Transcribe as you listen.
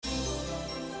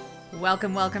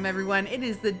Welcome, welcome everyone. It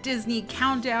is the Disney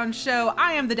Countdown Show.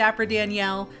 I am the Dapper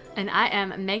Danielle. And I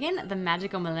am Megan, the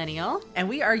Magical Millennial. And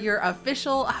we are your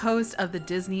official host of the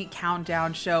Disney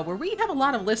Countdown Show, where we have a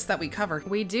lot of lists that we cover.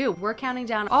 We do. We're counting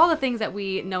down all the things that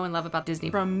we know and love about Disney.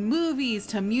 From movies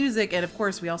to music, and of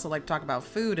course, we also like to talk about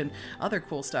food and other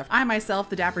cool stuff. I myself,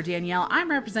 the Dapper Danielle, I'm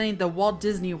representing the Walt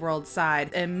Disney World side,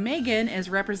 and Megan is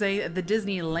representing the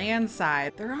Disneyland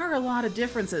side. There are a lot of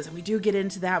differences, and we do get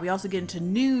into that. We also get into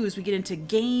news, we get into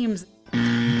games.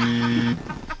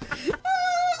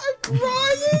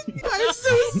 Crying. I'm so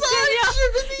sorry, Danielle,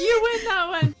 you win that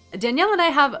one. Danielle and I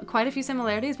have quite a few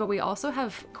similarities, but we also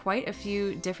have quite a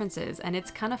few differences, and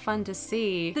it's kind of fun to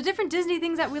see the different Disney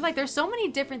things that we like. There's so many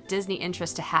different Disney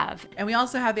interests to have. And we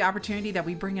also have the opportunity that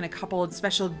we bring in a couple of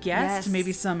special guests,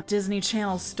 maybe some Disney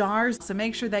Channel stars. So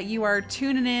make sure that you are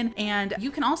tuning in, and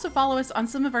you can also follow us on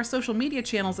some of our social media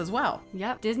channels as well.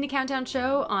 Yep. Disney Countdown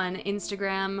Show on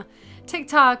Instagram,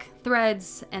 TikTok,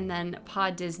 Threads, and then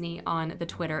Pod Disney on the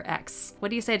Twitter X. What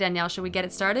do you say, Danielle? Should we get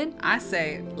it started? I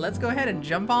say, let's go ahead and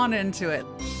jump on into it.